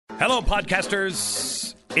Hello,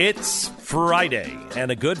 podcasters. It's Friday, and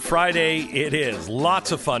a good Friday it is.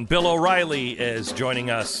 Lots of fun. Bill O'Reilly is joining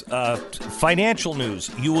us. Financial news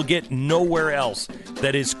you will get nowhere else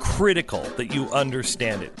that is critical that you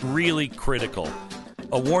understand it. Really critical.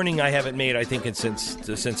 A warning I haven't made, I think,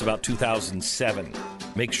 since about 2007.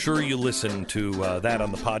 Make sure you listen to that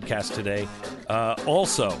on the podcast today.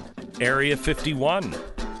 Also, Area 51,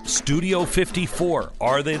 Studio 54.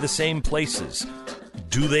 Are they the same places?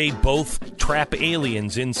 Do they both trap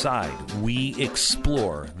aliens inside? We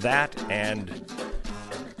explore that and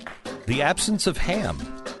the absence of ham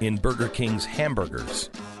in Burger King's hamburgers.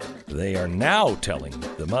 They are now telling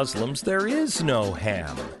the Muslims there is no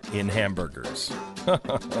ham in hamburgers.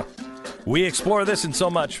 We explore this and so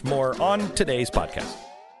much more on today's podcast.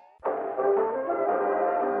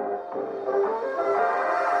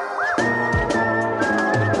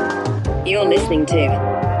 You're listening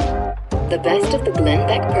to the best of the Glenn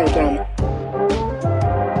Beck program.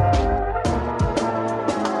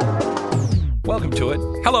 Welcome to it.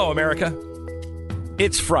 Hello, America.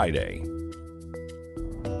 It's Friday.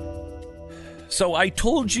 So I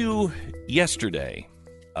told you yesterday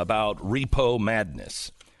about repo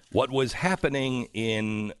madness, what was happening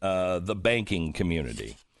in the banking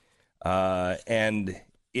community. And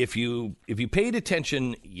if you paid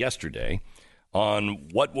attention yesterday on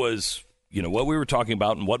what was, what we were talking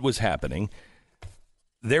about and what was happening,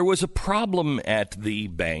 there was a problem at the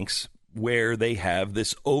banks where they have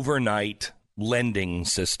this overnight lending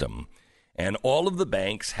system. And all of the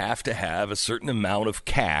banks have to have a certain amount of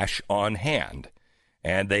cash on hand.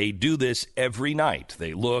 And they do this every night.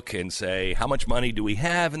 They look and say, how much money do we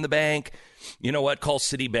have in the bank? You know what? Call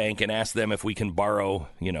Citibank and ask them if we can borrow,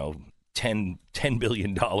 $10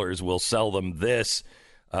 billion. We'll sell them this.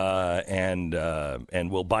 And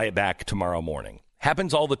we'll buy it back tomorrow morning.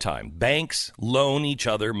 Happens all the time. Banks loan each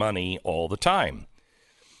other money all the time.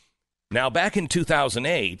 Now, back in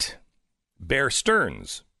 2008, Bear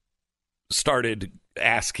Stearns started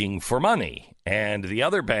asking for money. And the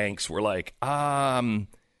other banks were like, no,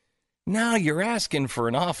 you're asking for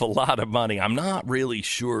an awful lot of money. I'm not really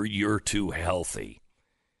sure you're too healthy.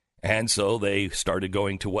 And so they started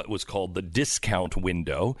going to what was called the discount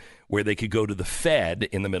window, where they could go to the Fed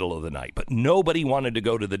in the middle of the night. But nobody wanted to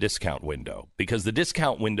go to the discount window because the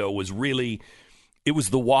discount window was it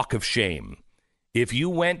was the walk of shame. If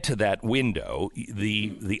you went to that window,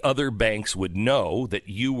 the other banks would know that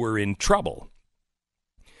you were in trouble.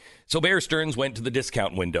 So Bear Stearns went to the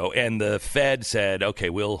discount window, and the Fed said, "Okay,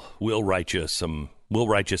 we'll write you some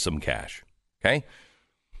cash, okay,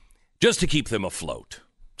 just to keep them afloat."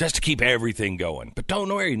 Just to keep everything going. But don't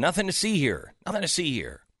worry, nothing to see here. Nothing to see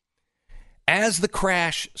here. As the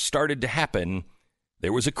crash started to happen,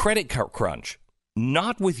 there was a credit crunch.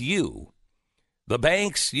 Not with you. The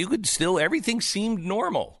banks, everything seemed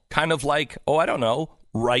normal. Kind of like,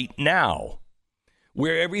 right now.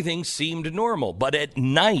 Where everything seemed normal. But at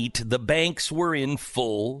night, the banks were in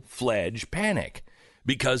full-fledged panic.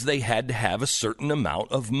 Because they had to have a certain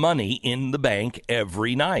amount of money in the bank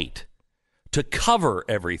every night to cover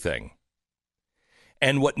everything.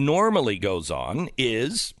 And what normally goes on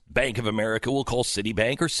is Bank of America will call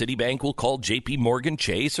Citibank, or Citibank will call JP Morgan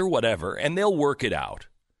Chase or whatever, and they'll work it out.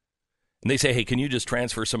 And they say, hey, can you just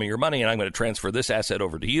transfer some of your money, and I'm going to transfer this asset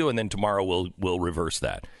over to you, and then tomorrow we'll reverse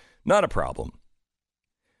that. Not a problem.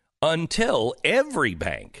 Until every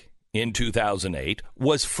bank in 2008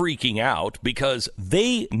 was freaking out because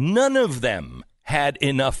none of them had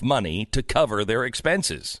enough money to cover their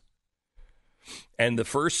expenses. And the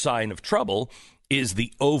first sign of trouble is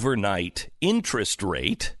the overnight interest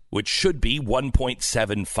rate, which should be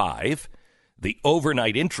 1.75. The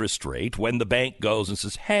overnight interest rate when the bank goes and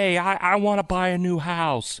says, hey, I want to buy a new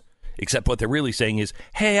house. Except what they're really saying is,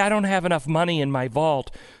 hey, I don't have enough money in my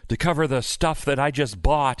vault to cover the stuff that I just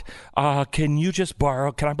bought. Can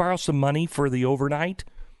I borrow some money for the overnight?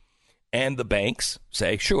 And the banks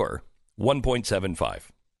say, sure, 1.75.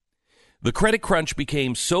 The credit crunch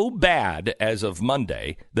became so bad as of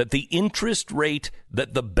Monday that the interest rate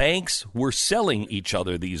that the banks were selling each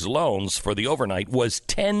other these loans for the overnight was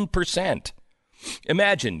 10%.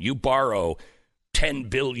 Imagine you borrow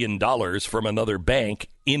 $10 billion from another bank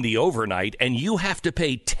in the overnight and you have to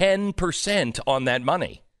pay 10% on that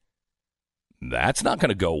money. That's not going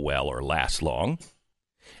to go well or last long.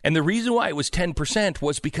 And the reason why it was 10%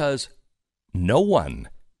 was because no one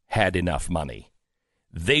had enough money.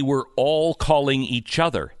 They were all calling each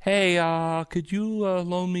other. Hey, could you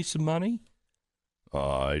loan me some money?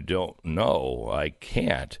 I don't know. I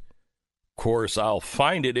can't. Of course, I'll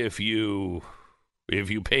find it if you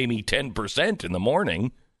pay me 10% in the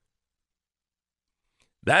morning.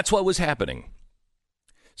 That's what was happening.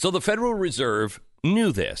 So the Federal Reserve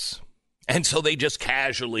knew this. And so they just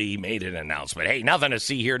casually made an announcement. Hey, nothing to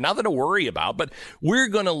see here, nothing to worry about, but we're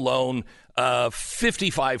going to loan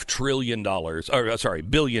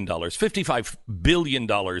 $55 billion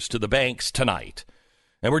to the banks tonight.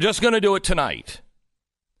 And we're just going to do it tonight.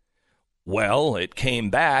 Well, it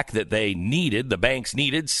came back that the banks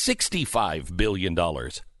needed $65 billion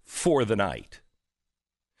for the night.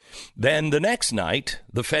 Then the next night,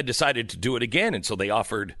 the Fed decided to do it again, and so they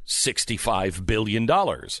offered $65 billion.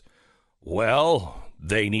 Well,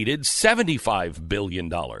 they needed $75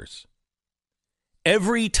 billion.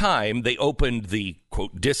 Every time they opened the,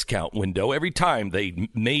 quote, discount window, every time they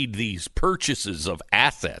made these purchases of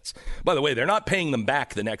assets. By the way, they're not paying them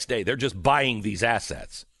back the next day. They're just buying these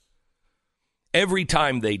assets. Every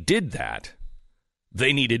time they did that,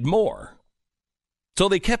 they needed more. So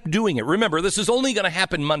they kept doing it. Remember, this is only going to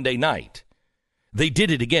happen Monday night. They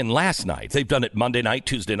did it again last night. They've done it Monday night,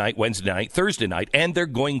 Tuesday night, Wednesday night, Thursday night, and they're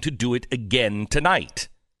going to do it again tonight.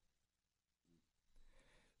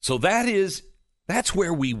 So that's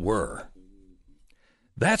where we were.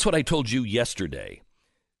 That's what I told you yesterday.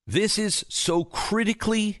 This is so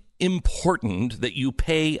critically important that you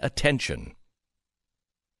pay attention.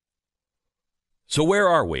 So where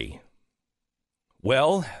are we?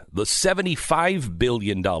 Well, the $75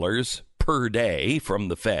 billion per day from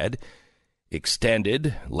the Fed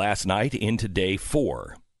extended last night into day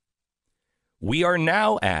 4. We are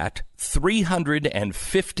now at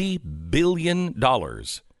 $350 billion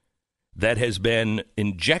that has been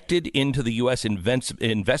injected into the U.S.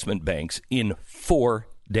 investment banks in 4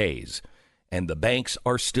 days, and the banks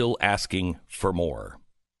are still asking for more.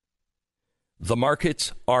 The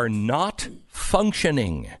markets are not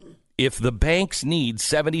functioning. If the banks need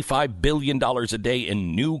 $75 billion a day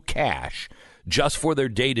in new cash just for their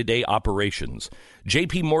day-to-day operations,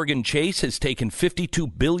 J.P. Morgan Chase has taken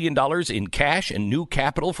 $52 billion in cash and new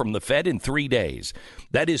capital from the Fed in 3 days.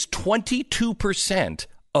 That is 22%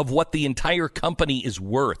 of what the entire company is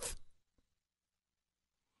worth.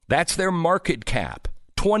 That's their market cap,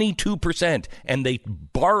 22%. And they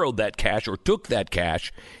borrowed that cash or took that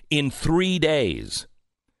cash in 3 days.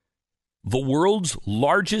 The world's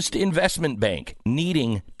largest investment bank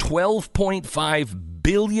needing $12.5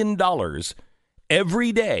 billion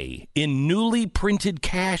every day in newly printed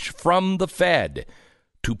cash from the Fed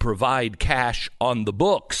to provide cash on the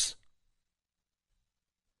books.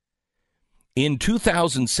 In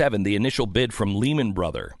 2007, the initial bid from Lehman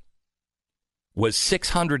Brothers was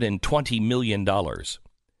 $620 million.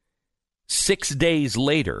 6 days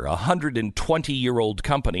later, a 120-year-old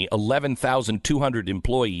company, 11,200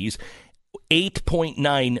 employees,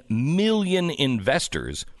 8.9 million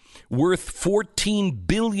investors, worth $14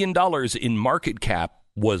 billion in market cap,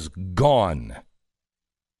 was gone.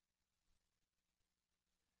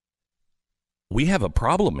 We have a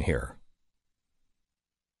problem here.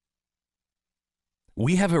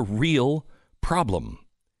 We have a real problem.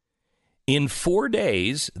 In 4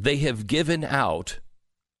 days, they have given out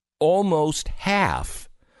almost half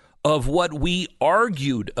of what we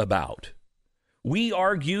argued about. We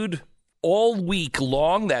argued all week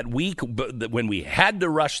long, that week when we had to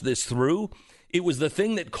rush this through. It was the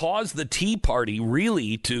thing that caused the Tea Party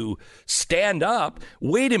really to stand up.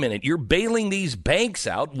 Wait a minute, you're bailing these banks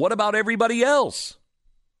out. What about everybody else?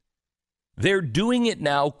 They're doing it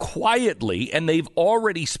now quietly, and they've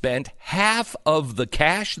already spent half of the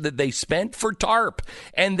cash that they spent for TARP,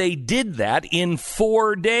 and they did that in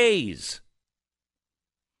 4 days.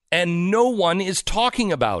 And no one is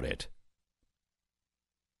talking about it.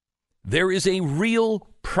 There is a real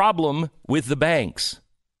problem with the banks.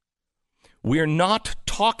 We're not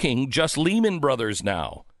talking just Lehman Brothers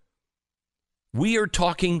now. We are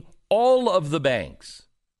talking all of the banks.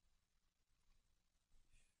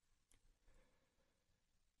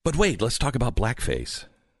 But wait, let's talk about blackface.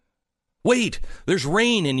 Wait, there's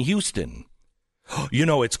rain in Houston. You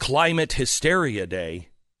know, it's climate hysteria day.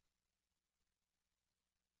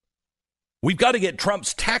 We've got to get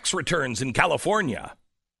Trump's tax returns in California.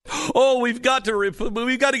 Oh, we've got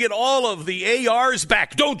to get all of the ARs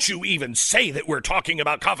back. Don't you even say that we're talking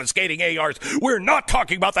about confiscating ARs. We're not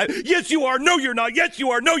talking about that. Yes, you are. No, you're not. Yes, you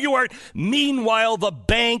are. No, you aren't. Meanwhile, the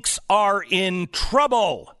banks are in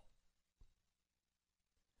trouble.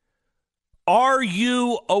 Are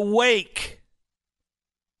you awake?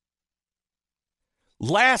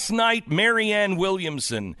 Last night, Marianne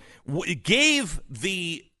Williamson gave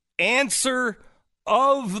the answer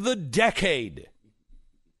of the decade.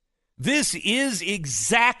 This is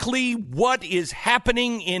exactly what is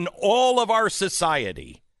happening in all of our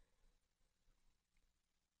society.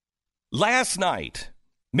 Last night,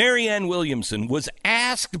 Marianne Williamson was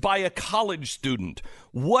asked by a college student,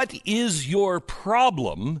 what is your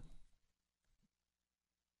problem?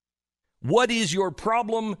 What is your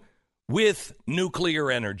problem with nuclear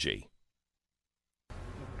energy?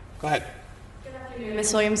 Go ahead. Good afternoon,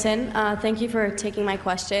 Ms. Williamson. Thank you for taking my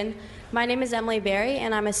question. My name is Emily Berry,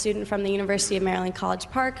 and I'm a student from the University of Maryland College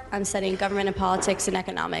Park. I'm studying government and politics and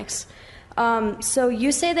economics. So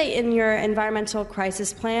you say that in your environmental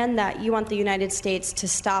crisis plan that you want the United States to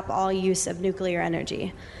stop all use of nuclear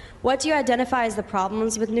energy. What do you identify as the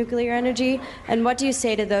problems with nuclear energy, and what do you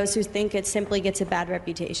say to those who think it simply gets a bad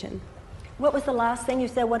reputation? What was the last thing you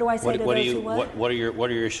said? What do I say to those who what? What are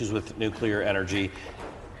your issues with nuclear energy?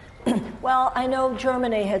 Well, I know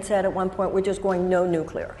Germany had said at one point we're just going no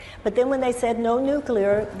nuclear. But then when they said no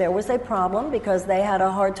nuclear, there was a problem because they had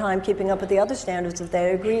a hard time keeping up with the other standards that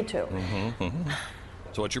they agreed to. Mm-hmm, mm-hmm.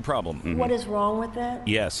 So what's your problem? Mm-hmm. What is wrong with that?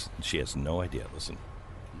 Yes, she has no idea. Listen.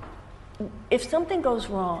 If something goes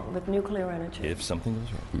wrong with nuclear energy. If something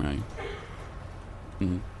goes wrong. Right.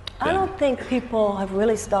 Mm-hmm. I don't think people have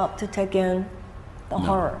really stopped to take in the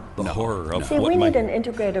horror. The horror of See, we need an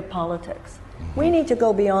integrated politics. We need to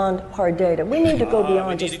go beyond hard data. We need to go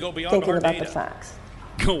beyond just thinking about the facts.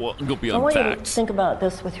 Go beyond I want facts. you to think about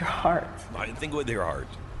this with your heart. Think with your heart.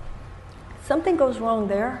 Something goes wrong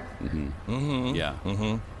there. Mm-hmm. Mm-hmm. Yeah.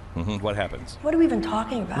 Mm-hmm. Mm-hmm. What happens? What are we even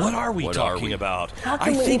talking about? What are we talking about? How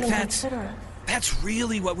can we even consider it? That's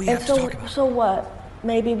really what we have to talk about. So what?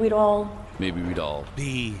 Maybe we'd all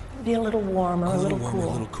be a little warmer, a little warmer, a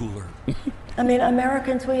little cooler. I mean,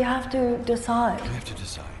 Americans, we have to decide. We have to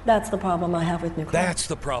decide. That's the problem I have with nuclear. That's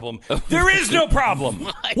the problem. There is no problem.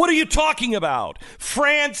 What are you talking about?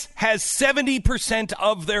 France has 70%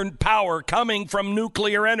 of their power coming from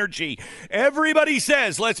nuclear energy. Everybody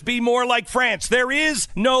says, let's be more like France. There is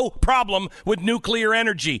no problem with nuclear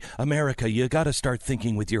energy. America, you got to start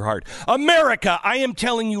thinking with your heart. America, I am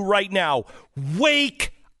telling you right now,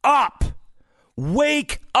 wake up.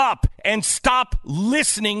 Wake up and stop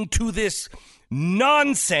listening to this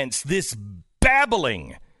nonsense, this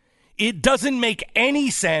babbling. It doesn't make any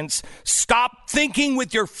sense. Stop thinking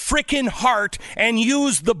with your frickin' heart and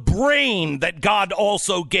use the brain that God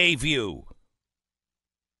also gave you.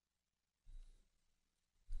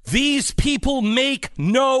 These people make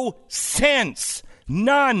no sense.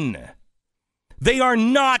 None. They're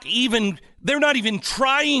not even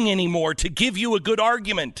trying anymore to give you a good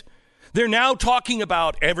argument. They're now talking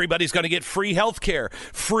about everybody's going to get free health care,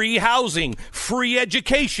 free housing, free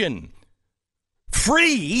education.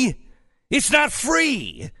 Free? It's not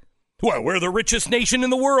free. Well, we're the richest nation in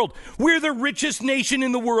the world. We're the richest nation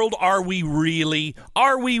in the world. Are we really?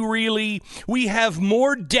 Are we really? We have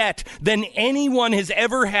more debt than anyone has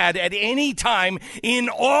ever had at any time in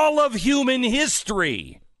all of human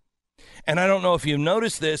history. And I don't know if you've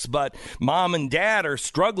noticed this, but mom and dad are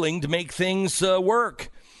struggling to make things work.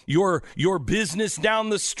 Your business down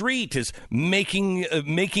the street is making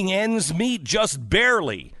ends meet just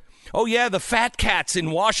barely. Oh, yeah, the fat cats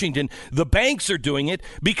in Washington, the banks are doing it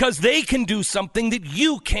because they can do something that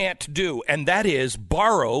you can't do, and that is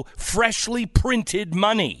borrow freshly printed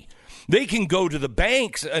money. They can go to the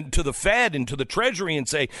banks and to the Fed and to the Treasury and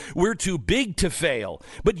say, we're too big to fail.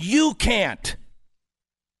 But you can't.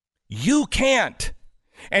 You can't.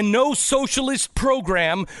 And no socialist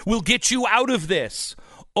program will get you out of this.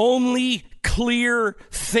 Only clear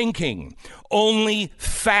thinking, only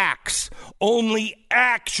facts, only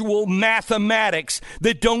actual mathematics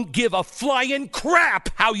that don't give a flying crap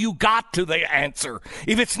how you got to the answer.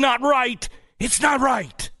 If it's not right, it's not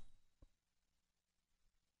right.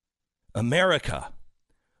 America,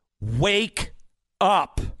 wake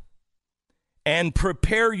up and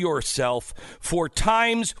prepare yourself for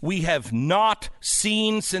times we have not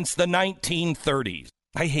seen since the 1930s.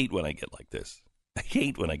 I hate when I get like this.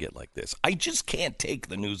 I just can't take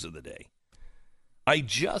the news of the day. I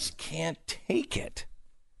just can't take it.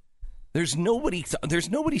 There's nobody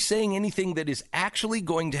saying anything that is actually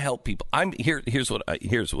going to help people. Here's what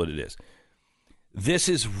it is. This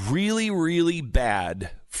is really, really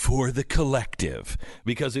bad for the collective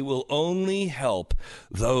because it will only help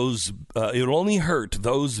those. It will only hurt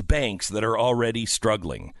those banks that are already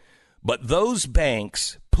struggling. But those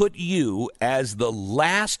banks put you as the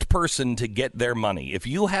last person to get their money. If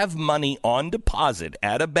you have money on deposit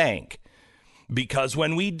at a bank, because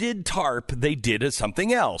when we did TARP, they did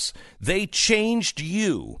something else. They changed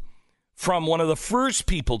you from one of the first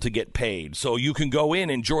people to get paid. So you can go in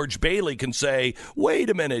and George Bailey can say, wait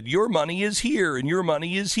a minute, your money is here and your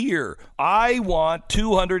money is here. I want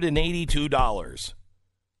 $282.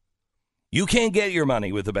 You can't get your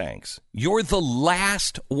money with the banks. You're the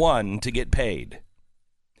last one to get paid.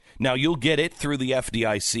 Now, you'll get it through the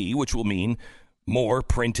FDIC, which will mean more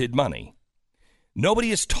printed money.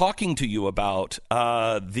 Nobody is talking to you about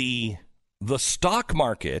the stock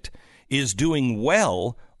market is doing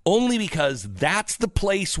well only because that's the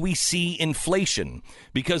place we see inflation,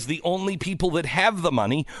 because the only people that have the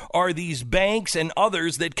money are these banks and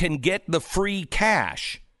others that can get the free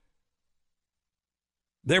cash.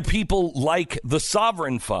 They're people like the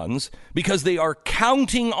sovereign funds because they are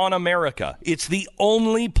counting on America. It's the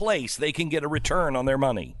only place they can get a return on their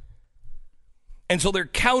money. And so they're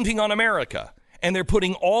counting on America. And they're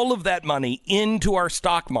putting all of that money into our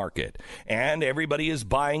stock market. And everybody is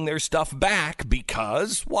buying their stuff back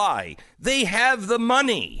because, why? They have the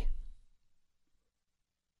money.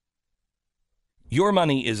 Your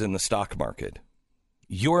money is in the stock market.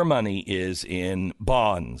 Your money is in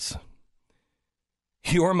bonds.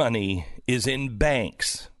 Your money is in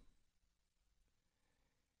banks.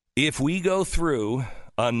 If we go through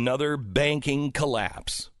another banking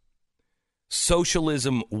collapse,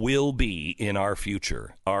 socialism will be in our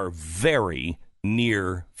future, our very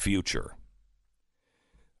near future.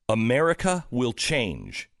 America will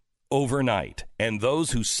change overnight, and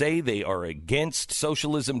those who say they are against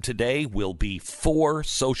socialism today will be for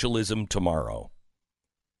socialism tomorrow.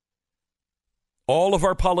 All of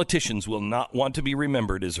our politicians will not want to be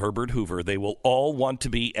remembered as Herbert Hoover. They will all want to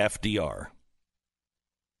be FDR.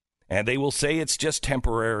 And they will say it's just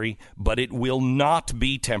temporary, but it will not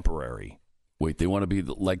be temporary. Wait, they want to be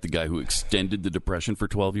like the guy who extended the Depression for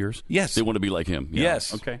 12 years? Yes. They want to be like him? Yeah.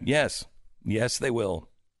 Yes. Okay. Yes. Yes, they will.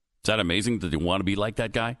 Is that amazing that they want to be like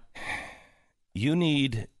that guy? You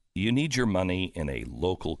need your money in a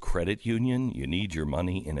local credit union. You need your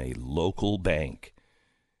money in a local bank.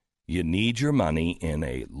 You need your money in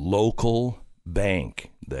a local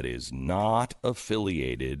bank that is not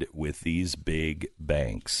affiliated with these big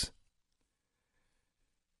banks.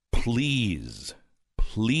 Please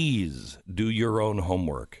do your own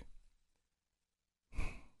homework.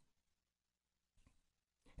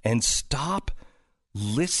 And stop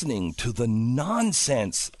listening to the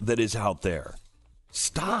nonsense that is out there.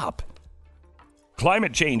 Stop.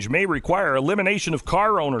 Climate change may require elimination of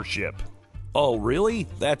car ownership. Oh, really?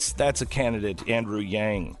 That's a candidate, Andrew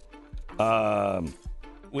Yang.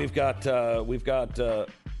 We've got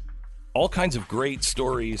all kinds of great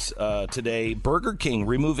stories today. Burger King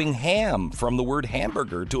removing ham from the word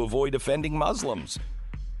hamburger to avoid offending Muslims.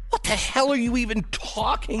 What the hell are you even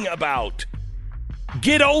talking about?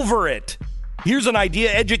 Get over it. Here's an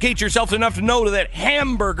idea. Educate yourself enough to know that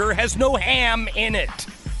hamburger has no ham in it.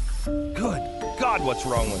 Good God, what's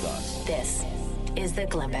wrong with us? This is the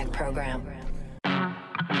Glenn Beck Program.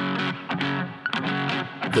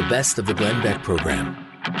 The best of the Glenn Beck Program.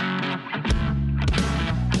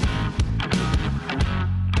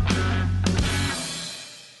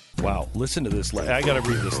 Wow, listen to this letter. I got to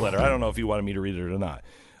read this letter. I don't know if you wanted me to read it or not.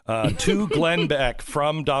 To Glenn Beck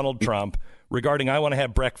from Donald Trump regarding I want to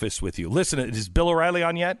have breakfast with you. Listen, is Bill O'Reilly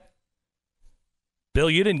on yet? Bill,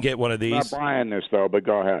 you didn't get one of these. I'm not buying this, though, but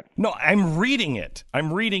go ahead. No, I'm reading it.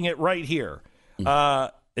 I'm reading it right here.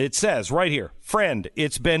 It says right here, friend,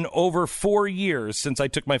 it's been over 4 years since I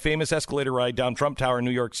took my famous escalator ride down Trump Tower in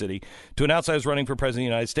New York City to announce I was running for president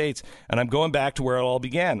of the United States, and I'm going back to where it all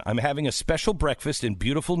began. I'm having a special breakfast in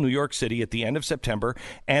beautiful New York City at the end of September,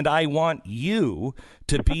 and I want you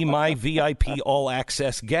to be my VIP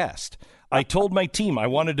all-access guest. I told my team I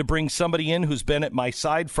wanted to bring somebody in who's been at my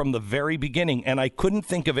side from the very beginning, and I couldn't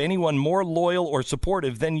think of anyone more loyal or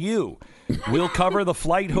supportive than you. We'll cover the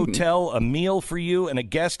flight, hotel, a meal for you, and a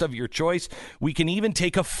guest of your choice. We can even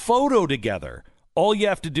take a photo together. All you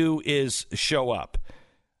have to do is show up.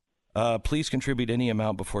 Please contribute any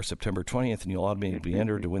amount before September 20th, and you'll automatically be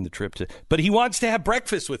entered to win the trip to... But he wants to have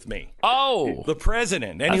breakfast with me. Oh! The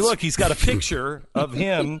president. And look, he's got a picture of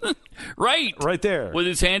him... Right there. With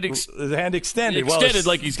his hand extended. Extended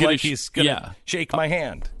like he's going to shake my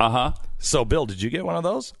hand. Uh-huh. So, Bill, did you get one of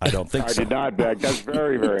those? I don't think so. I did not, Beck. That's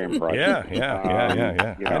very, very impressive.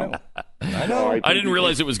 Yeah. I know. I didn't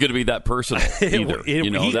realize it was going to be that personal either.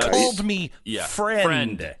 He called me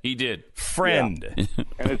friend. He did. Friend. Yeah.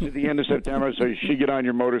 And it's at the end of September, so you should get on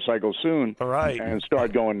your motorcycle soon and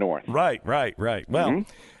start going north. Right. Well,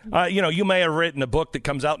 you may have written a book that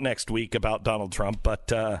comes out next week about Donald Trump,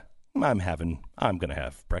 but I'm going to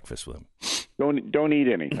have breakfast with him. Don't eat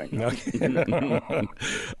anything.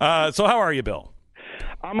 So how are you, Bill?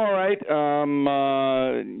 I'm all right.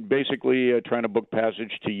 Basically trying to book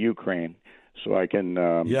passage to Ukraine so I can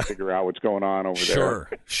figure out what's going on over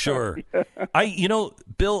there. Sure.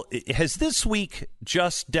 Bill, has this week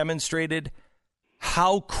just demonstrated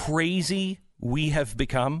how crazy we have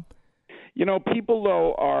become? People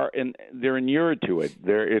though they're inured to it.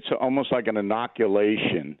 It's almost like an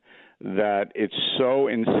inoculation that it's so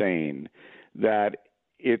insane that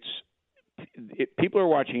people are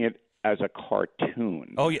watching it as a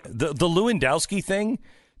cartoon. Oh yeah, the Lewandowski thing.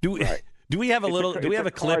 Do we have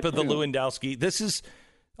a clip of the Lewandowski?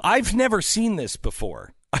 I've never seen this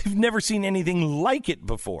before. I've never seen anything like it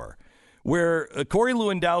before. Where Corey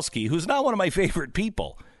Lewandowski, who's not one of my favorite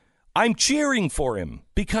people, I'm cheering for him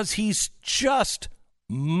because he's just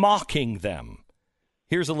mocking them.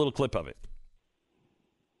 Here's a little clip of it.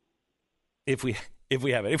 If we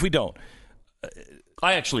have it. If we don't.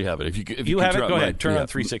 I actually have it. If you have it, go ahead. Turn on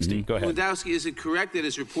 360. Mm-hmm. Go ahead. Lewandowski, is it correct that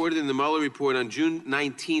as reported in the Mueller report on June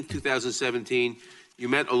 19th, 2017, you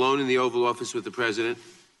met alone in the Oval Office with the president?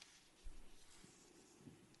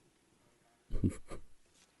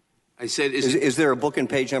 I said, is there a book and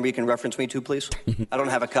page number you can reference me to, please? I don't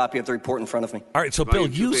have a copy of the report in front of me. All right, so Bill,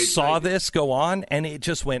 you saw this go on, and it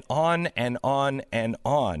just went on and on and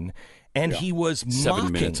on. And he was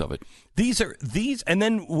 7 minutes of it. These, and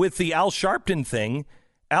then with the Al Sharpton thing,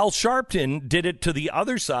 Al Sharpton did it to the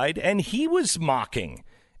other side, and he was mocking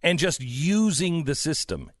and just using the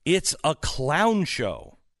system. It's a clown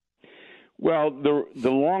show. Well, the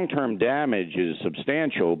long-term damage is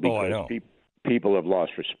substantial because people have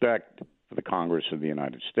lost respect for the Congress of the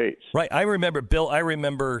United States. Right. I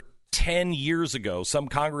remember 10 years ago, some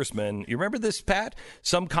congressman, you remember this, Pat?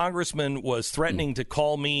 Some congressman was threatening to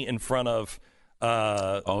call me in front of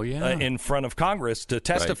in front of Congress to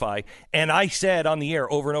testify. Right. And I said on the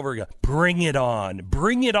air over and over again, bring it on.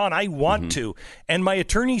 I want to. And my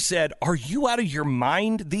attorney said, are you out of your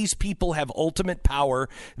mind? These people have ultimate power.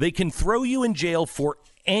 They can throw you in jail for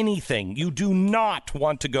anything. You do not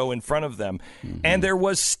want to go in front of them. And there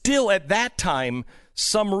was still at that time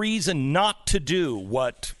some reason not to do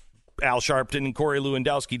what Al Sharpton and Corey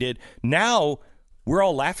Lewandowski did. Now we're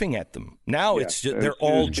all laughing at them. Now they're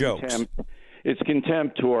all jokes. It's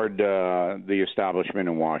contempt toward the establishment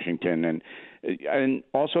in Washington and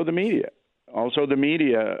also the media. Also, the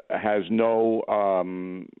media has no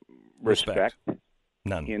respect.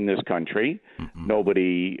 None. In this country.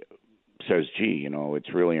 Nobody says, gee,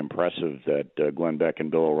 it's really impressive that Glenn Beck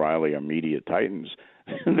and Bill O'Reilly are media titans.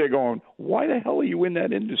 They're going, why the hell are you in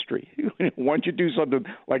that industry? Why don't you do something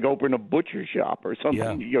like open a butcher shop or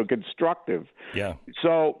something constructive? Yeah.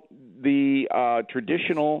 So the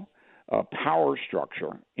traditional power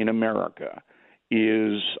structure in America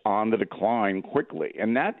is on the decline quickly.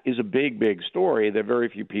 And that is a big, big story that very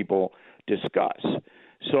few people discuss.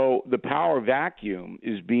 So the power vacuum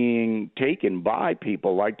is being taken by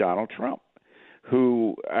people like Donald Trump,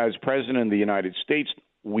 who, as president of the United States,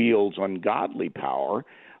 wields ungodly power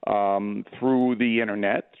through the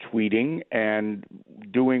internet, tweeting, and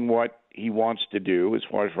doing what he wants to do as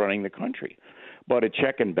far as running the country. But a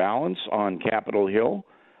check and balance on Capitol Hill,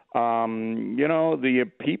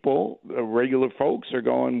 the people, the regular folks are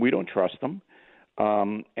going, we don't trust them.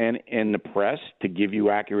 And in the press, to give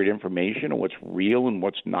you accurate information on what's real and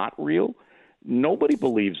what's not real, nobody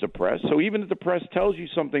believes the press. So even if the press tells you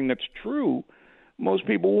something that's true, most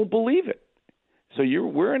people won't believe it. So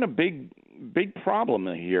we're in a big problem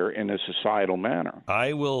here in a societal manner.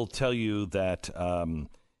 I will tell you that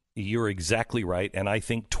you're exactly right. And I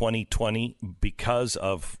think 2020, because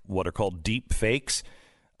of what are called deep fakes,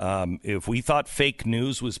 if we thought fake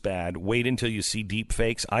news was bad, wait until you see deep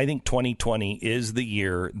fakes. I think 2020 is the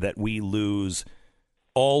year that we lose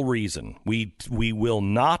all reason. We will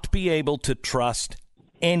not be able to trust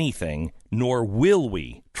anything, nor will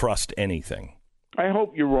we trust anything. I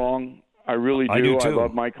hope you're wrong. I really do. I do too. I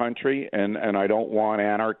love my country, and I don't want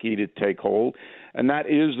anarchy to take hold. And that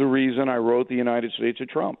is the reason I wrote The United States of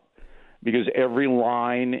Trump, because every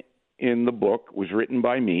line in the book was written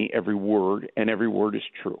by me, every word, and every word is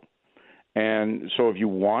true. And so if you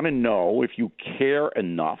want to know, if you care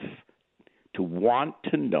enough to want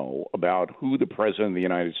to know about who the president of the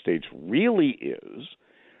United States really is,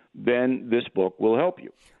 then this book will help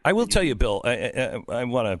you. I will tell you, Bill, I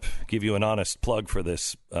want to give you an honest plug for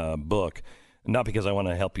this book, not because I want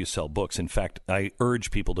to help you sell books. In fact, I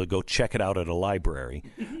urge people to go check it out at a library.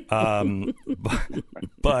 But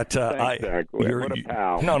what a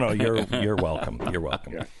pal. No, you're welcome. You're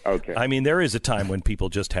welcome. Yeah, okay. I mean, there is a time when people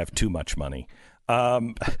just have too much money,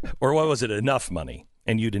 or what was it, enough money,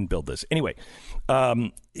 and you didn't build this. Anyway,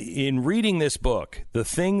 in reading this book, the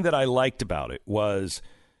thing that I liked about it was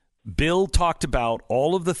Bill talked about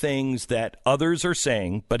all of the things that others are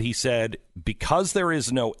saying, but he said, because there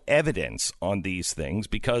is no evidence on these things,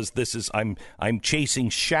 because this is I'm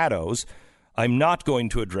chasing shadows, I'm not going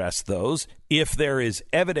to address those. If there is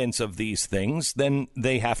evidence of these things, then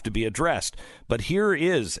they have to be addressed. But here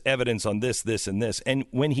is evidence on this, this, and this. And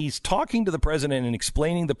when he's talking to the president and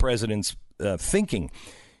explaining the president's thinking,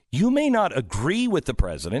 you may not agree with the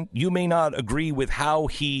president. You may not agree with how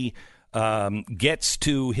he gets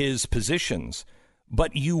to his positions,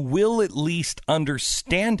 but you will at least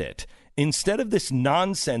understand it. Instead of this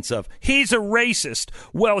nonsense of, he's a racist,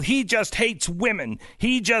 well, he just hates women,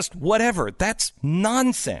 he just whatever. That's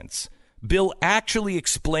nonsense. Bill actually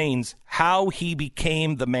explains how he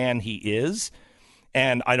became the man he is.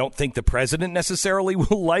 And I don't think the president necessarily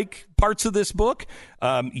will like parts of this book.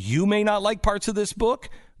 You may not like parts of this book,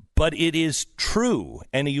 but it is true.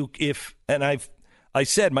 And I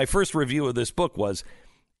said my first review of this book was,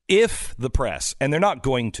 if the press, and they're not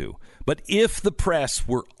going to, but if the press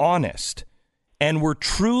were honest and were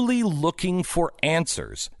truly looking for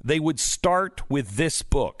answers, they would start with this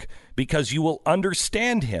book, because you will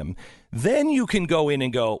understand him. Then you can go in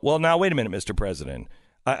and go, well, now, wait a minute, Mr. President.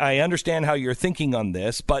 I understand how you're thinking on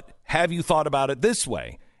this, but have you thought about it this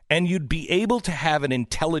way? And you'd be able to have an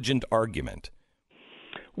intelligent argument.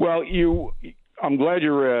 Well, I'm glad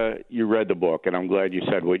you read the book, and I'm glad you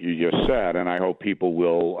said what you just said, and I hope people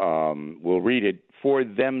will read it for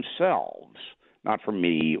themselves, not for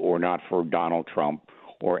me or not for Donald Trump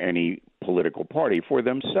or any political party, for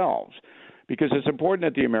themselves, because it's important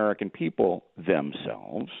that the American people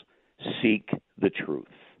themselves seek the truth.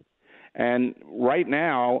 And right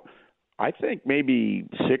now, I think maybe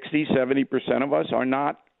 60, 70% of us are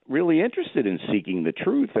not really interested in seeking the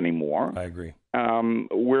truth anymore. I agree.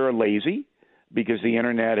 We're lazy, because the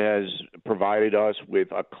internet has provided us with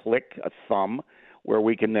a click, a thumb, where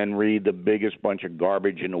we can then read the biggest bunch of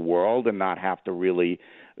garbage in the world and not have to really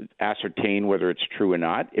ascertain whether it's true or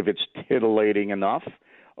not. If it's titillating enough,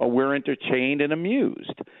 we're entertained and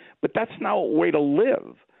amused. But that's not a way to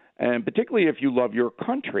live, and particularly if you love your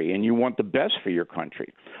country and you want the best for your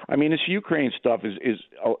country. I mean, this Ukraine stuff is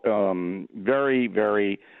very,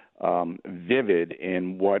 very vivid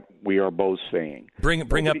in what we are both saying.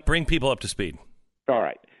 Bring people up to speed. All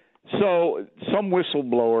right. So some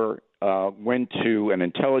whistleblower went to an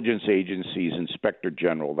intelligence agency's inspector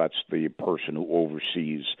general. That's the person who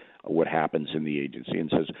oversees what happens in the agency,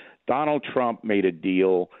 and says Donald Trump made a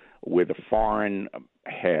deal with a foreign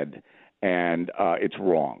head, and it's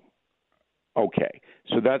wrong. Okay.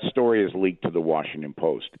 So that story is leaked to the Washington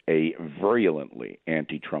Post, a virulently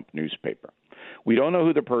anti-Trump newspaper. We don't know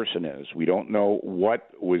who the person is. We don't know what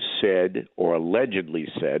was said or allegedly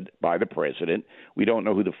said by the president. We don't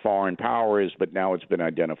know who the foreign power is, but now it's been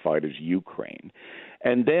identified as Ukraine.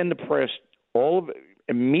 And then the press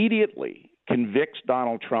immediately convicts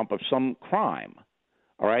Donald Trump of some crime.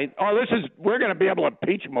 All right? We're going to be able to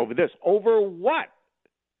impeach him over this. Over what?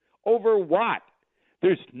 Over what?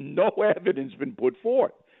 There's no evidence been put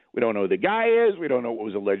forth. We don't know who the guy is. We don't know what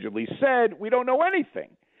was allegedly said. We don't know anything.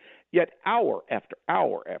 Yet hour after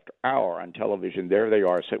hour after hour on television, there they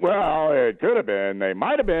are saying, well, it could have been, they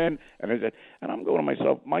might have been. And I'm going to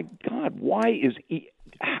myself, my God, why is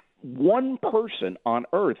one person on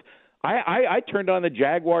earth? I turned on the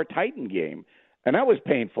Jaguar-Titan game, and that was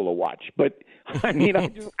painful to watch. But, I mean, I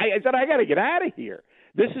said, I got to get out of here.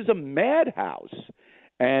 This is a madhouse.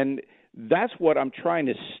 And that's what I'm trying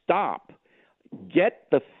to stop. Get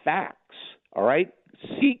the facts, all right?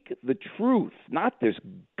 Seek the truth, not this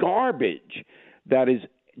garbage that is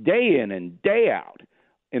day in and day out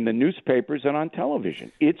in the newspapers and on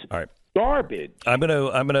television. It's garbage. I'm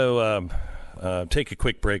gonna take a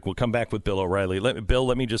quick break. We'll come back with Bill O'Reilly. Bill,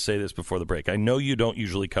 let me just say this before the break. I know you don't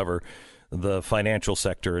usually cover the financial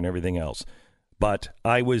sector and everything else, but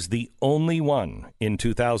I was the only one in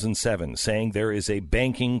 2007 saying there is a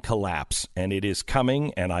banking collapse, and it is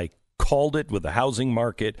coming, and I called it with the housing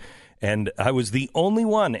market. And I was the only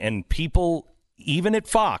one, and people, even at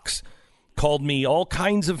Fox, called me all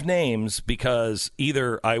kinds of names because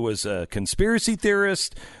either I was a conspiracy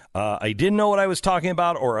theorist, I didn't know what I was talking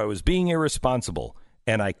about, or I was being irresponsible.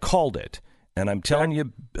 And I called it. And I'm telling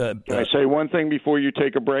you... Can I say one thing before you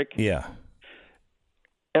take a break? Yeah.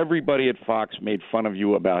 Everybody at Fox made fun of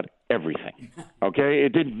you about everything, okay?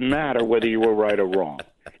 It didn't matter whether you were right or wrong.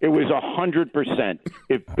 It was 100%.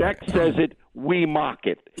 If Beck says it, we mock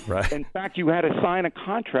it. Right. In fact, you had to sign a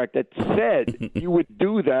contract that said you would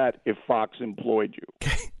do that if Fox employed you.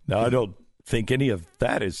 Okay. No, I don't think any of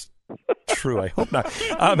that is true. I hope not.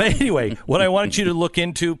 Anyway, what I wanted you to look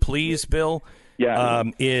into, please, Bill,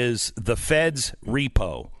 is the Fed's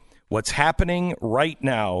repo. What's happening right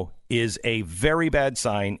now is a very bad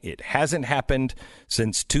sign. It hasn't happened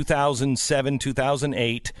since 2007,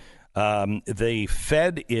 2008. The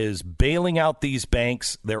Fed is bailing out these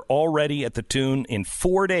banks. They're already at the tune in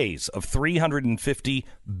 4 days of $350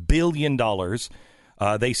 billion.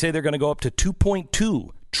 They say they're going to go up to $2.2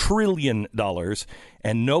 trillion,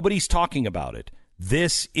 and nobody's talking about it.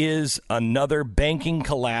 This is another banking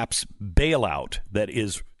collapse bailout that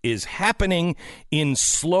is happening in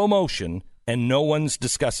slow motion, and no one's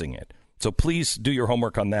discussing it. So please do your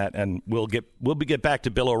homework on that, and we'll get back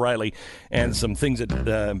to Bill O'Reilly and some things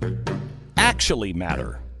that actually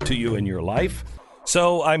matter to you in your life.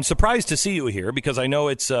 So I'm surprised to see you here because I know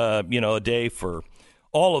it's a day for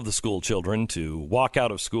all of the school children to walk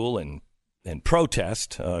out of school and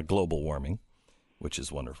protest global warming, which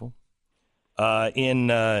is wonderful.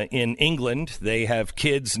 In England, they have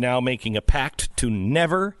kids now making a pact to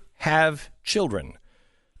never have children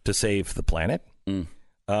to save the planet.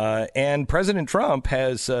 And President Trump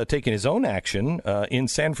has taken his own action in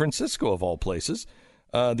San Francisco, of all places.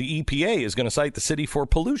 The EPA is going to cite the city for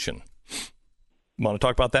pollution. Want to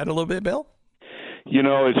talk about that a little bit, Bill?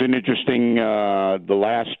 It's an interesting. The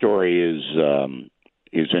last story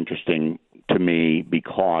is interesting to me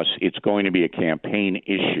because it's going to be a campaign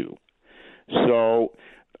issue. So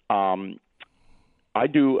I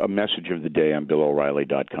do a message of the day on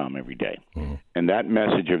BillO'Reilly.com every day. Mm-hmm. And that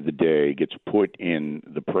message of the day gets put in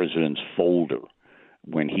the president's folder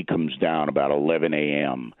when he comes down about 11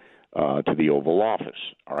 a.m. To the Oval Office.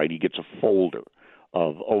 All right, he gets a folder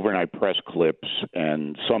of overnight press clips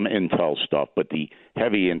and some intel stuff, but the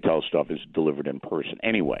heavy intel stuff is delivered in person.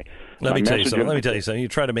 Anyway, let me tell you something. You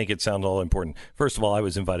try to make it sound all important. First of all, I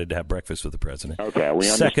was invited to have breakfast with the president. Okay.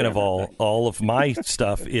 Second of all of my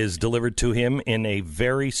stuff is delivered to him in a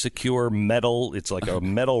very secure metal. It's like a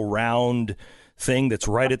metal round thing that's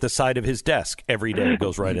right at the side of his desk. Every day it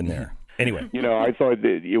goes right in there. Anyway. I thought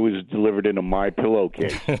that it was delivered in a My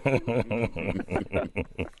pillowcase.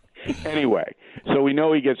 Anyway, so we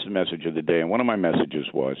know he gets the message of the day, and one of my messages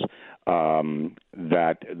was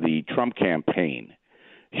that the Trump campaign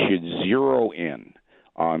should zero in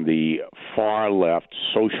on the far-left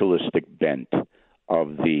socialistic bent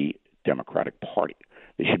of the Democratic Party.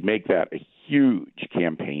 They should make that a huge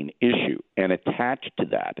campaign issue, and attached to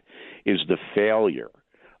that is the failure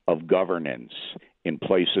of governance in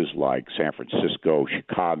places like San Francisco,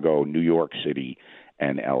 Chicago, New York City,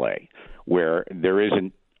 and L.A., where there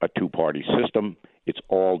isn't a two-party system. It's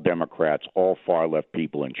all Democrats, all far-left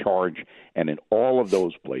people in charge, and in all of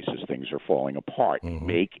those places, things are falling apart. Mm-hmm.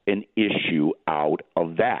 Make an issue out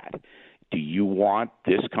of that. Do you want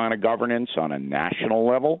this kind of governance on a national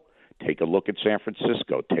level? Take a look at San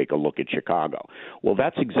Francisco. Take a look at Chicago. Well,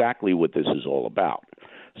 that's exactly what this is all about.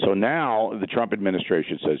 So now the Trump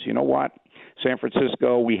administration says, you know what, San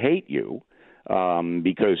Francisco, we hate you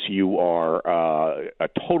because you are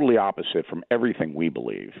totally opposite from everything we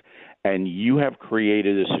believe. And you have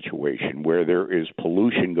created a situation where there is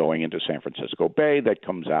pollution going into San Francisco Bay that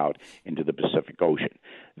comes out into the Pacific Ocean.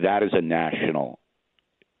 That is a national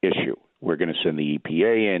issue. We're going to send the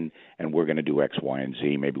EPA in, and we're going to do X, Y, and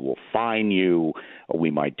Z. Maybe we'll fine you, or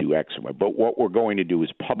we might do X and Y. But what we're going to do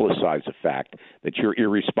is publicize the fact that you're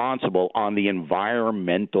irresponsible on the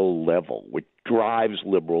environmental level, which drives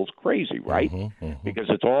liberals crazy, right? Mm-hmm, mm-hmm. Because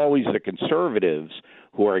it's always the conservatives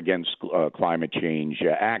who are against climate change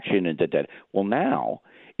action and that. Well, now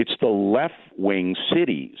it's the left-wing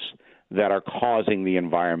cities that are causing the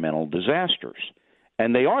environmental disasters.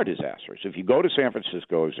 And they are disasters. If you go to San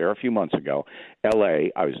Francisco, I was there a few months ago,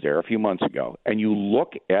 L.A., I was there a few months ago, and you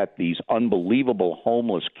look at these unbelievable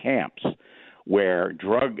homeless camps where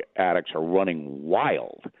drug addicts are running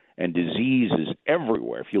wild and disease is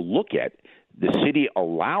everywhere. If you look at the city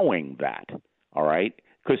allowing that, all right,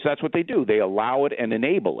 because that's what they do. They allow it and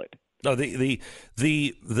enable it. No, the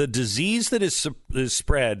disease that is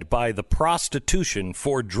spread by the prostitution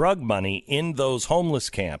for drug money in those homeless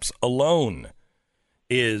camps alone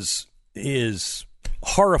is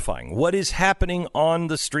horrifying. What is happening on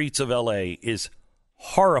the streets of L.A. is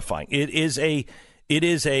horrifying. It is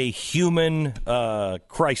a human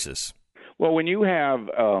crisis. Well, when you have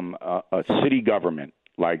a city government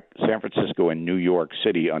like San Francisco and New York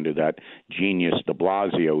City under that genius de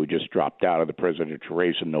Blasio who just dropped out of the presidential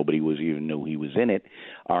race and nobody even knew he was in it.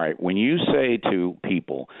 All right, when you say to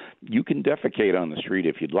people, you can defecate on the street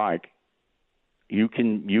if you'd like, you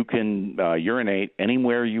can urinate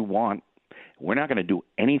anywhere you want. We're not going to do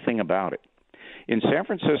anything about it. In San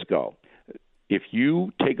Francisco, if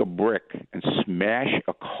you take a brick and smash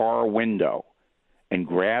a car window and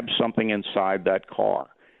grab something inside that car,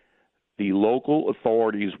 the local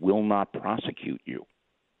authorities will not prosecute you.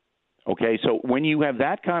 Okay, so when you have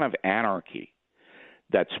that kind of anarchy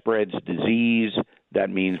that spreads disease, That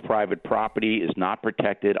means private property is not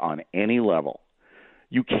protected on any level.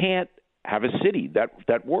 You can't have a city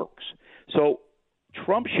that works. So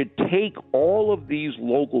Trump should take all of these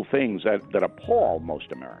local things that appall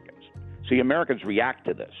most Americans. See, Americans react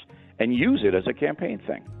to this and use it as a campaign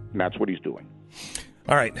thing. And that's what he's doing.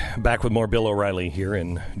 All right, back with more Bill O'Reilly here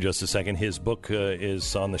in just a second. His book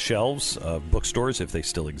is on the shelves of bookstores, if they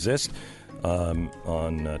still exist,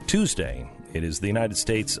 on Tuesday. It is The United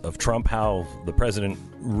States of Trump, How the President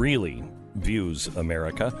Really Views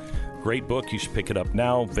America. Great book. You should pick it up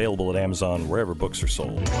now. Available at Amazon, wherever books are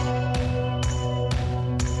sold.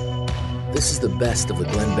 This is the best of the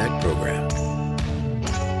Glenn Beck program.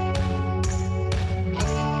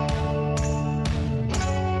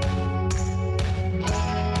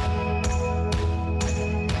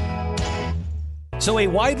 So a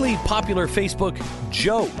widely popular Facebook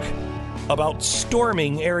joke about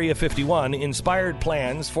storming Area 51 inspired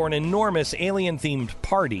plans for an enormous alien-themed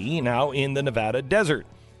party now in the Nevada desert.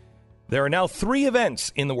 There are now 3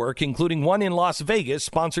 events in the work, including one in Las Vegas,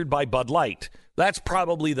 sponsored by Bud Light. That's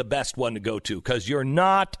probably the best one to go to, because you're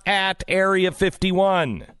not at Area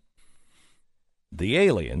 51. The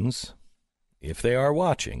aliens, if they are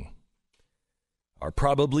watching, are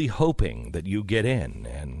probably hoping that you get in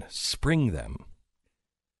and spring them.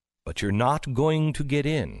 But you're not going to get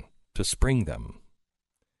in to spring them.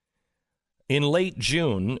 In late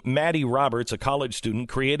June, Maddie Roberts, a college student,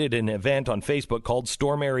 created an event on Facebook called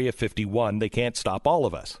Storm Area 51. They can't stop all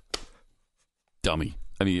of us. Dummy.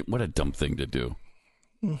 I mean, what a dumb thing to do.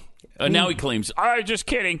 Now he claims, just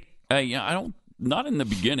kidding. Not in the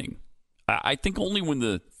beginning. I think only when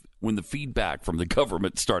the feedback from the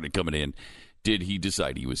government started coming in did he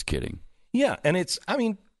decide he was kidding. Yeah, and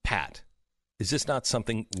Pat, is this not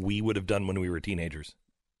something we would have done when we were teenagers?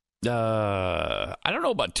 I don't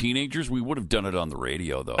know about teenagers. We would have done it on the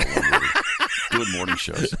radio, though, when we were doing morning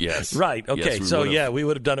shows. Yes. Right. Okay. Yes, we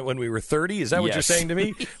would have done it when we were 30. Is that what you're saying to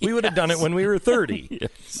me? We Yes. would have done it when we were 30.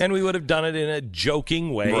 Yes. And we would have done it in a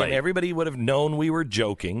joking way. Right. And everybody would have known we were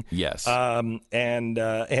joking. Yes. And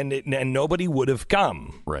nobody would have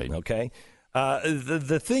come. Right. Okay.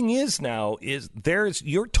 The thing is now is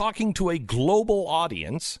you're talking to a global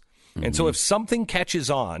audience. And so if something catches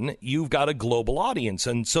on, you've got a global audience.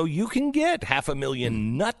 And so you can get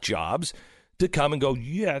 500,000 nut jobs to come and go,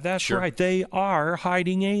 yeah, that's right. They are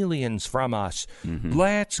hiding aliens from us.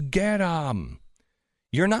 Let's get them.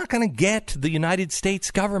 You're not going to get the United States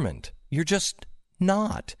government. You're just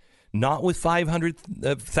not. Not with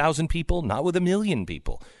 500,000 people, not with 1 million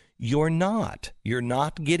people. You're not. You're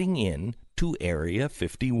not getting in to Area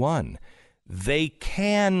 51. They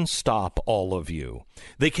can stop all of you.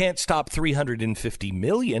 They can't stop 350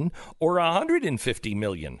 million or 150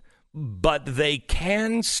 million, but they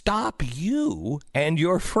can stop you and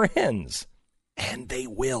your friends, and they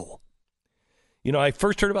will. You know, I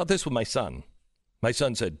first heard about this with my son. My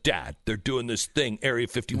son said, Dad, they're doing this thing, Area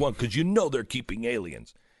 51, because you know they're keeping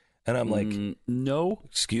aliens. And I'm like, no.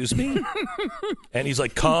 Excuse me? And he's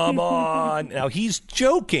like, come on. Now, he's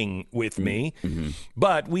joking with me,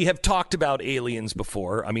 but we have talked about aliens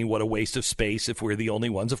before. I mean, what a waste of space if we're the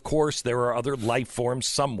only ones. Of course, there are other life forms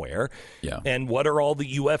somewhere. Yeah. And what are all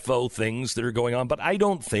the UFO things that are going on? But I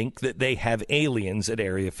don't think that they have aliens at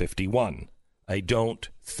Area 51. I don't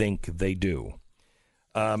think they do.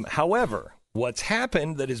 However, what's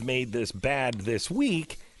happened that has made this bad this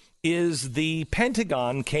week is the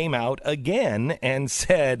Pentagon came out again and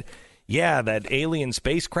said, yeah, that alien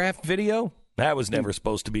spacecraft video, that was never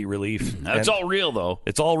supposed to be released. That's all real, though.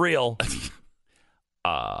 It's all real.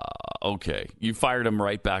 Okay. You fired him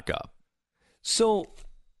right back up. So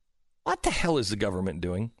what the hell is the government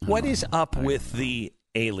doing? What is up with the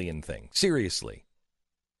alien thing? Seriously.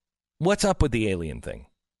 What's up with the alien thing?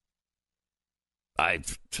 I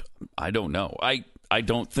don't know. I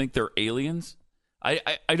don't think they're aliens.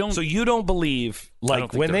 I don't. So you don't believe,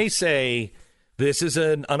 like, when they say this is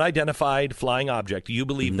an unidentified flying object, you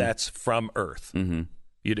believe that's from Earth? Mm-hmm.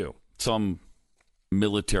 You do? Some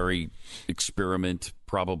military experiment,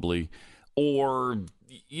 probably. Or,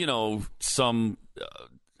 you know, some,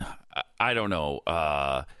 I don't know,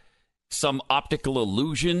 some optical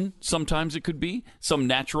illusion, sometimes it could be. Some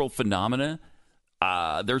natural phenomena.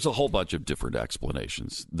 There's a whole bunch of different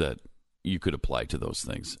explanations that you could apply to those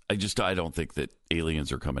things. I don't think that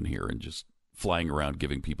aliens are coming here and just flying around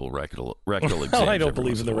giving people rectal exams. I don't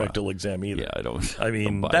believe in the rectal exam either. Yeah, I don't. I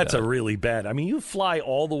mean, that's a really bad. I mean, you fly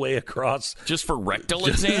all the way across just for rectal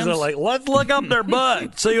exams. Like, let's look up their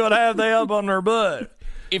butt, see what have they up on their butt.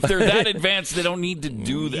 if they're that advanced, they don't need to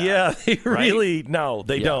do that. Yeah, they really, no,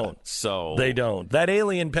 they Yeah, don't. So They don't. That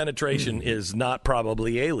alien penetration is not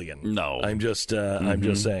probably alien. No. I'm just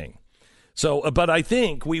saying. So, but I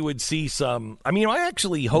think we would see some. I mean, I'm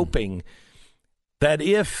actually hoping that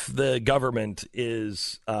if the government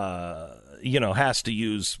is, has to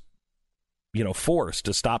use, force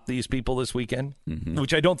to stop these people this weekend,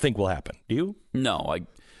 which I don't think will happen. Do you? No,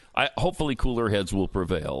 I hopefully cooler heads will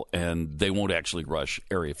prevail, and they won't actually rush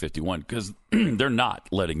Area 51 because they're not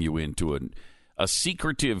letting you into a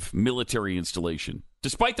secretive military installation.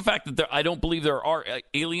 Despite the fact that I don't believe there are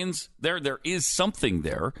aliens there, there is something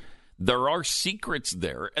there. There are secrets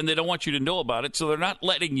there, and they don't want you to know about it, so they're not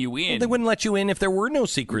letting you in. Well, they wouldn't let you in if there were no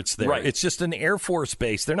secrets there. Right. It's just an Air Force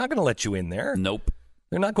base. They're not going to let you in there. Nope.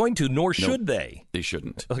 They're not going to, nor should they. They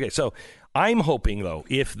shouldn't. Okay, so I'm hoping, though,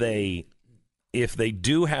 if they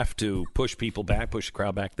do have to push people back, push the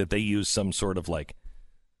crowd back, that they use some sort of like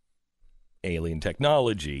alien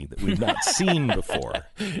technology that we've not seen before.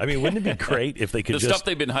 I mean, wouldn't it be great if they could the stuff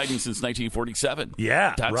they've been hiding since 1947?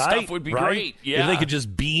 Yeah, that right, stuff would be right? great. Yeah, if they could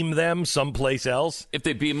just beam them someplace else. If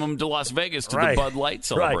they beam them to Las Vegas to Right. the Bud Light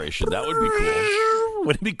celebration, Right. that would be cool.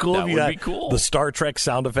 Wouldn't it be cool That if you would had be cool. the Star Trek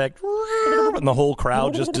sound effect and the whole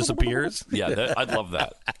crowd just disappears? Yeah, I'd love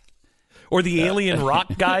that. Or the alien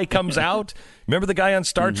rock guy comes out. Remember the guy on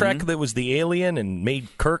Star Trek that was the alien and made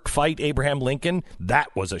Kirk fight Abraham Lincoln?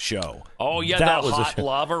 That was a show. Oh, yeah, that the was hot a show.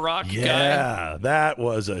 lava rock guy. Yeah, that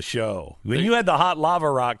was a show. When you had the hot lava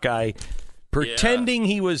rock guy pretending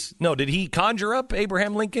he was... No, did he conjure up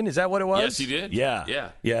Abraham Lincoln? Is that what it was? Yes, he did. Yeah.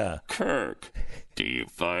 Yeah. Yeah. Kirk, do you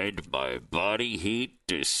find my body heat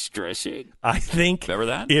distressing? I think Remember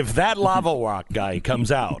that? if that lava rock guy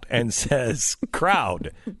comes out and says,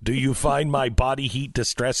 crowd, do you find my body heat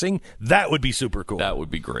distressing? That would be super cool. That would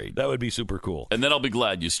be great. That would be super cool. And then I'll be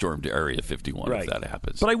glad you stormed Area 51 if that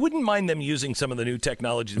happens. But I wouldn't mind them using some of the new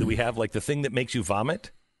technology that we have, like the thing that makes you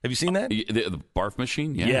vomit. Have you seen that? The barf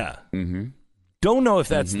machine? Yeah. Yeah. Mm-hmm. Don't know if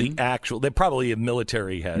that's the actual. They probably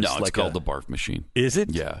military has. No, it's like called the barf machine. Is it?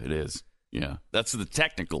 Yeah, it is. Yeah. That's the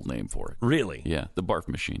technical name for it. Really? Yeah, the barf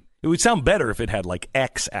machine. It would sound better if it had like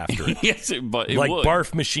X after it. Yes, but it like would.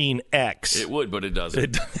 barf machine X. It would, but it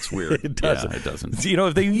doesn't. It's weird. It doesn't. Yeah, it doesn't. You know,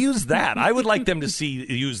 if they use that, I would like them to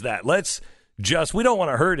use that. We don't want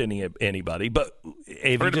to hurt anybody, but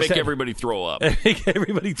if Or you to just make everybody throw up. make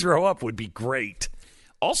everybody throw up would be great.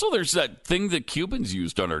 Also, there's that thing that Cubans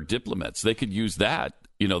used on our diplomats. They could use that.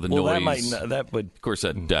 You know, the noise. That would, of course,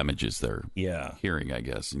 that damages their yeah. hearing, I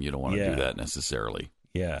guess, and you don't want to do that necessarily.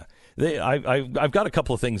 Yeah. I've got a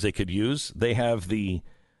couple of things they could use. They have the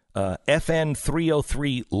FN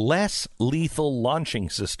 303 less lethal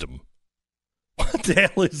launching system. What the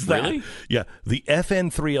hell is that? Really? Yeah, the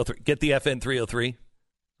FN 303. Get the FN 303?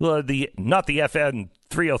 Not the FN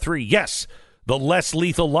 303. Yes, the less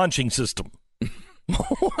lethal launching system.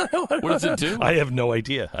 What does it do? I have no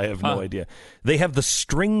idea. No idea. They have the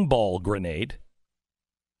string ball grenade.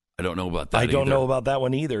 I don't know about that. I don't either. know about that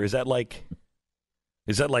one either. Is that like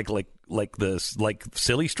this like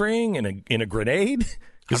silly string in a grenade?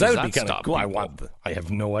 Because that would be kind of cool. I have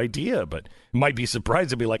no idea, but might be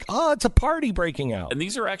surprised to be like, oh, it's a party breaking out. And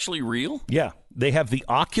these are actually real? Yeah, they have the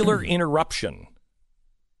ocular interruption.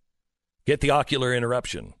 Get the ocular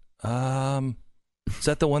interruption. Is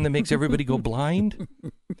that the one that makes everybody go blind?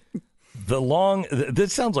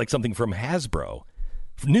 This sounds like something from Hasbro.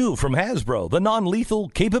 New from Hasbro, the non-lethal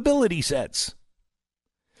capability sets.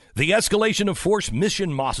 The escalation of force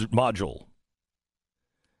mission module.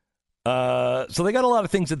 So they got a lot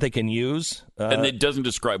of things that they can use. And it doesn't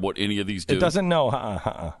describe what any of these do? It doesn't know.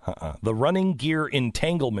 The running gear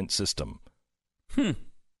entanglement system.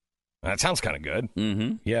 That sounds kind of good.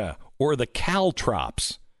 Mm-hmm. Yeah. Or the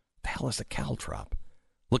caltrops. The hell is a caltrop?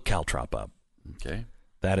 Look caltrop up. Okay.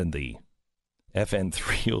 That and the FN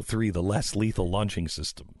 303, the less lethal launching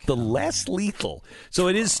system. The less lethal. So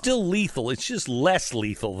it is still lethal. It's just less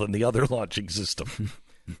lethal than the other launching system.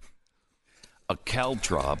 A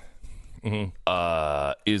caltrop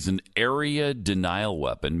is an area denial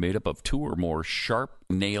weapon made up of two or more sharp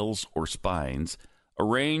nails or spines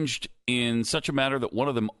arranged in such a manner that one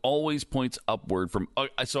of them always points upward from.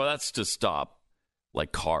 So that's to stop,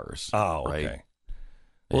 like cars. Oh, right? Okay.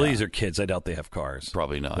 Well, these are kids. I doubt they have cars.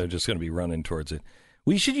 Probably not. They're just going to be running towards it.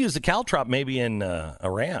 We should use the caltrop maybe in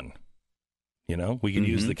Iran. You know, we could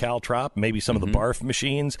use the caltrop, maybe some of the barf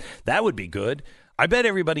machines. That would be good. I bet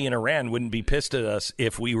everybody in Iran wouldn't be pissed at us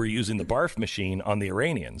if we were using the barf machine on the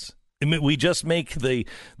Iranians. I mean, we just make the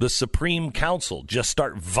Supreme Council just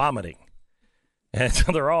start vomiting. And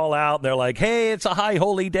so they're all out. They're like, hey, it's a high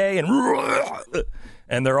holy day.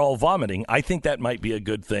 and they're all vomiting, I think that might be a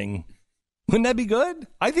good thing. Wouldn't that be good?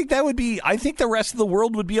 I think the rest of the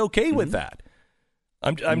world would be okay with that.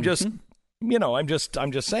 I'm just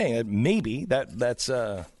saying that maybe that's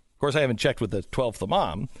of course I haven't checked with the 12th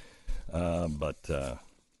Imam, but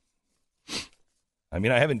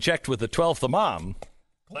I haven't checked with the 12th Imam.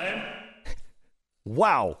 Glenn?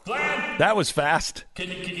 Wow. Glenn? That was fast. Can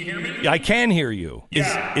you hear me? I can hear you.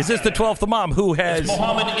 Yeah. Is this the 12th Imam who has... It's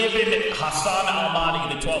Muhammad ibn Hassan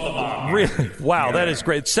al-Mahdi, the 12th Imam. Really? Wow, that is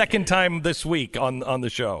great. Second time this week on the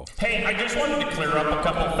show. Hey, I just wanted to clear up a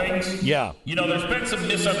couple things. Yeah. There's been some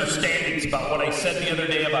misunderstandings about what I said the other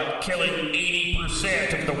day about killing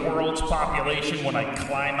 80% of the world's population when I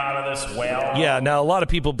climb out of this well. Yeah, now a lot of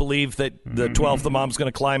people believe that the 12th Imam's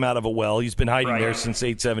going to climb out of a well. He's been hiding there since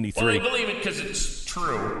 873. Well, they believe it because it's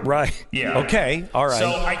true. Right. Yeah. Okay. All right. So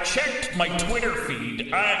I checked my Twitter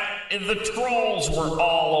feed. The trolls were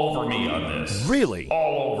all over me on this. Really?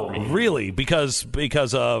 All over me. Really? Because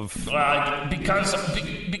of... because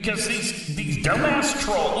these dumbass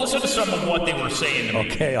trolls. Listen to some of what they were saying to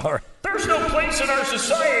me. Okay. All right. There's no place in our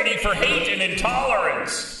society for hate and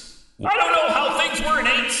intolerance. I don't know how things were in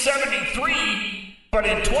 873, but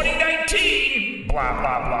in 2019, blah,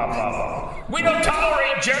 blah, blah, blah, blah. We don't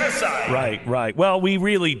tolerate genocide. Right. Well, we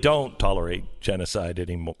really don't tolerate genocide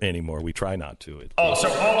anymore. We try not to. Oh,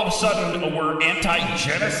 so all of a sudden we're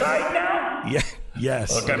anti-genocide now? Yeah.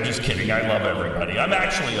 Yes. Look, I'm just kidding. I love everybody. I'm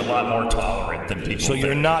actually a lot more tolerant than people So you're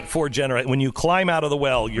think. not for genocide. When you climb out of the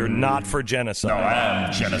well, you're not for genocide. No, I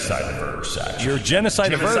am genocide averse, actually. You're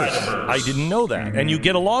genocide averse. I didn't know that. And you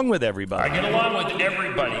get along with everybody. I get along with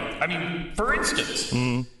everybody. I mean, for instance,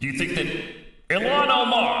 do you think that Ilhan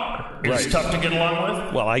Omar is tough to get along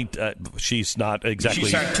with? Well, she's not exactly...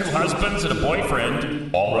 She's had 2 husbands and a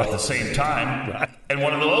boyfriend all at the same time. Right. And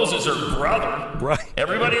one of those is her brother. Right.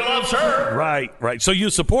 Everybody loves her. Right. So you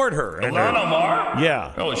support her. Ilhan Omar?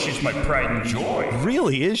 Yeah. Oh, she's my pride and joy.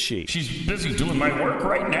 Really, is she? She's busy doing my work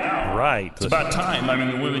right now. Right. It's about time. I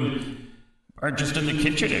mean, the women aren't just in the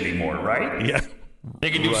kitchen anymore, right? Yeah.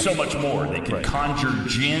 They can do so much more. They can conjure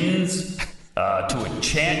jinns to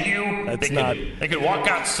enchant you. They can walk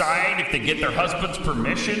outside if they get their husband's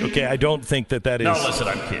permission. Okay, I don't think that is... No, listen,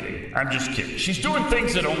 I'm kidding. I'm just kidding. She's doing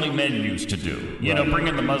things that only men used to do. You know,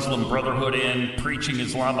 bringing the Muslim Brotherhood in, preaching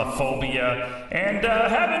Islamophobia, and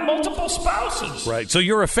having multiple spouses. Right. So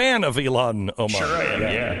you're a fan of Ilhan Omar. Sure I am,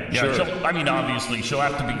 yeah. Sure. Obviously, she'll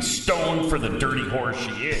have to be stoned for the dirty whore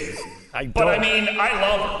she is. I love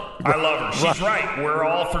her. I love her. She's right. We're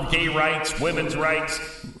all for gay rights, women's rights,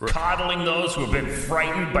 coddling those who have been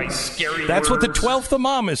frightened by scary That's words. what the 12th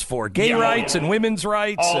Imam is for. Gay rights and women's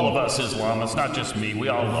rights. All of us Islamists, not just me. We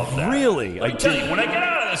all love that. Really? I tell you, when I get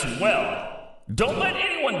out of this well, don't let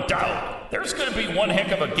anyone doubt. There's going to be one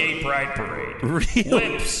heck of a gay pride parade. Really?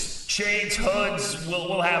 Whips, shades, hoods,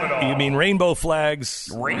 we'll have it all. You mean rainbow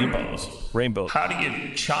flags? Rainbows. Rainbows. How do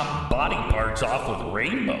you chop body parts off with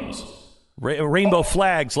rainbows? Rainbow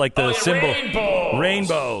flags, like the symbol.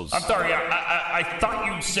 Rainbows. I'm sorry. I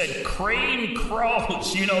thought you said crane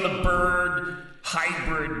crows. You know, the bird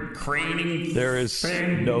hybrid craning. There is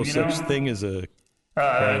no such thing as a.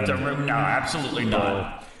 No, absolutely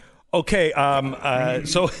not. Okay.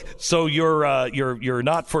 So you're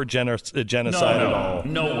not for genocide at all.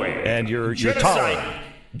 No way. And you're tolerant.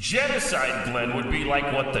 Genocide, Glenn, would be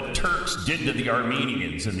like what the Turks did to the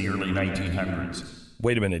Armenians in the early 1900s.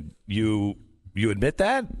 Wait a minute. You admit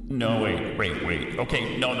that? No, wait.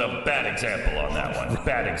 Okay, no, bad example on that one.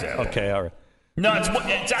 Bad example. Okay, all right. No,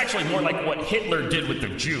 it's actually more like what Hitler did with the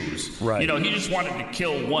Jews. Right. You know, he just wanted to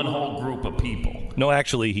kill one whole group of people. No,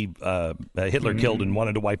 actually, Hitler killed and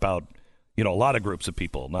wanted to wipe out, a lot of groups of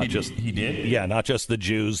people. He did? Yeah, not just the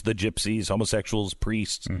Jews, the gypsies, homosexuals,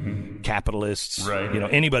 priests, capitalists. Right.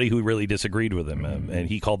 Anybody who really disagreed with him, and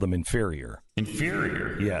he called them inferior.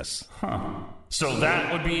 Inferior? Yes. Huh. So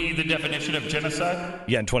that would be the definition of genocide?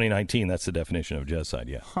 Yeah, in 2019, that's the definition of genocide,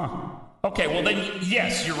 yeah. Huh. Okay, well then,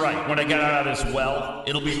 yes, you're right. When I get out of this well,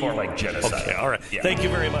 it'll be more like genocide. Okay, all right. Yeah. Thank you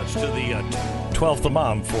very much to the 12th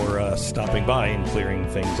Imam for stopping by and clearing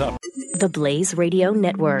things up. The Blaze Radio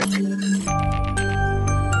Network.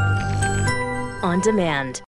 On demand.